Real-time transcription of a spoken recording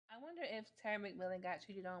if Terry McMillan got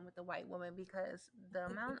cheated on with a white woman, because the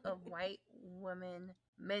amount of white women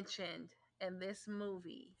mentioned in this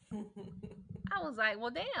movie, I was like,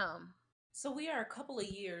 well, damn. So we are a couple of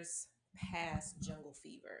years past Jungle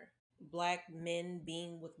Fever. Black men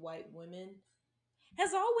being with white women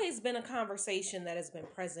has always been a conversation that has been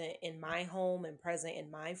present in my home and present in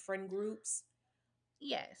my friend groups.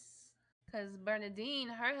 Yes. Because Bernadine,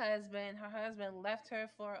 her husband left her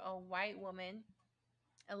for a white woman.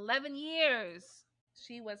 11 years.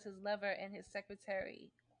 She was his lover and his secretary,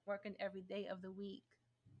 working every day of the week.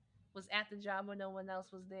 Was at the job when no one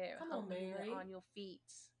else was there, Come on, helping you Mary. on your feet.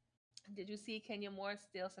 Did you see Kenya Moore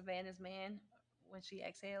steal Savannah's man when she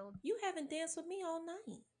exhaled? You haven't danced with me all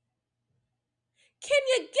night. Can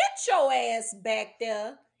you get your ass back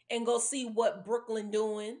there and go see what Brooklyn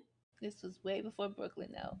doing? This was way before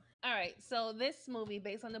Brooklyn, though. All right, so this movie,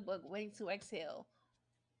 based on the book Waiting to Exhale,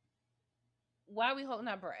 why are we holding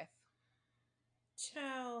our breath?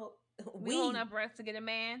 Child, We holding our breath to get a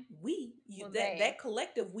man? you Well, that they.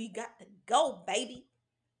 collective, we got to go, baby.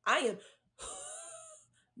 I am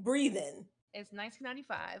breathing. It's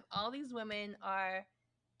 1995. All these women are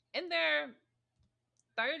in their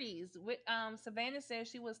 30s. Savannah says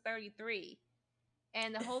she was 33,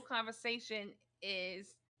 and the whole conversation is,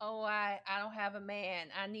 "Oh, I don't have a man.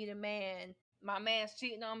 I need a man. My man's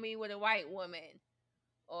cheating on me with a white woman,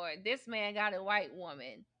 or this man got a white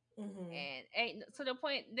woman." Hmm. And ain't to the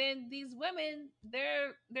point. Then these women,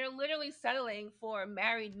 they're literally settling for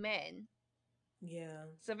married men. Yeah.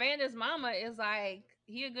 Savannah's mama is like,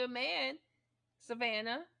 he a good man,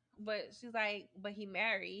 Savannah, but she's like, but he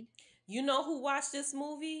married. You know who watched this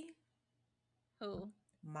movie? Who?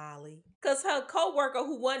 Molly. Because her coworker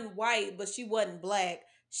who wasn't white, but she wasn't black,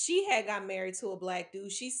 she had got married to a black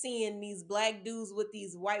dude. She's seeing these black dudes with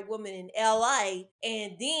these white women in LA.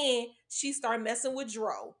 And then she started messing with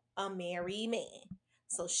Dro, a married man.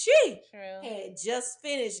 So she True. had just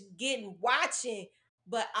finished getting watching.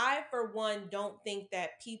 But I, for one, don't think that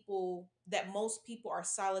most people are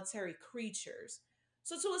solitary creatures.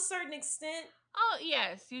 So to a certain extent, Oh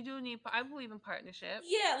yes, you do need. I believe in partnership.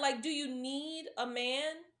 yeah, like, do you need a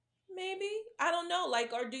man? Maybe. I don't know.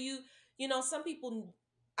 Like, or do you, some people,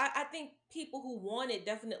 I think people who want it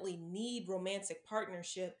definitely need romantic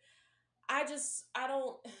partnership. I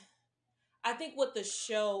don't, I think what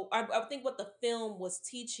I think what the film was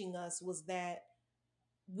teaching us was that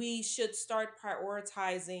we should start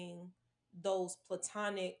prioritizing those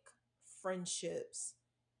platonic friendships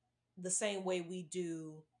the same way we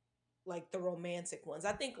do like the romantic ones.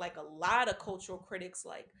 I think like a lot of cultural critics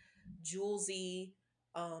like Julesy,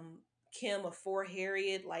 Kim of For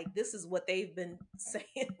Harriet, like this is what they've been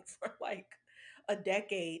saying for like a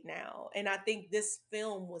decade now. And I think this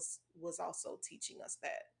film was also teaching us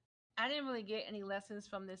that. I didn't really get any lessons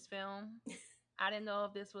from this film. I didn't know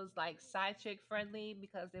if this was like side chick friendly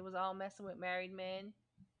because they was all messing with married men.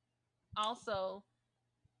 Also,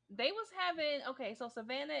 they was having, okay, so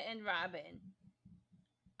Savannah and Robin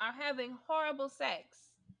are having horrible sex.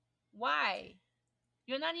 Why?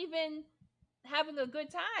 You're not even having a good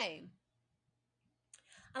time.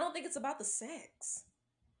 I don't think it's about the sex.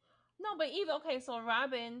 No, but even okay, so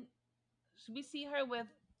Robin, we see her with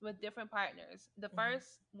different partners. The Mhm. first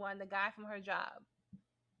one, the guy from her job,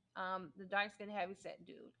 the dark skinned heavy set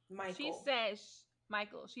dude. She Michael. says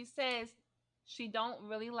Michael. She says she don't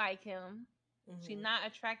really like him. She's Hmm. not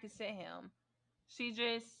attracted to him. She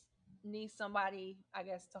just needs somebody, I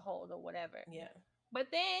guess, to hold or whatever. Yeah. But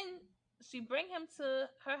then she bring him to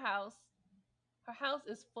her house. Her house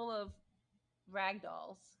is full of rag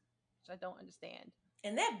dolls, which I don't understand.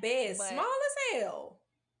 And that bed small But as hell.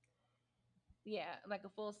 yeah, like a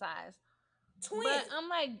full size. But Twins. I'm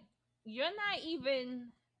like, you're not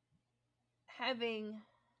even having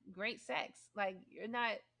great sex. Like you're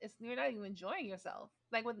not even enjoying yourself.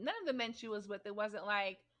 Like with none of the men she was with, it wasn't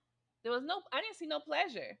like there was no I didn't see no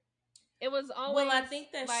pleasure. It was Well, I always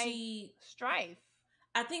think that like she strife.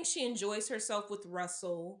 I think she enjoys herself with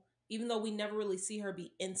Russell, even though we never really see her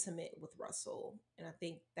be intimate with Russell. And I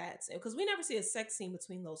think that's it. Because we never see a sex scene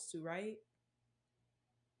between those two, right?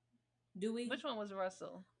 Do we? Which one was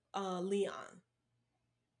Russell? Leon.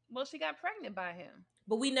 Well, she got pregnant by him.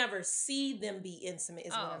 But we never see them be intimate,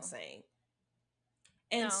 is what I'm Oh, saying.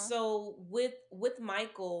 And no. so with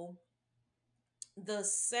Michael, the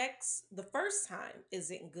sex the first time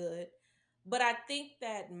isn't good. But I think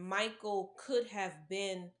that Michael could have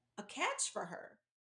been a catch for her.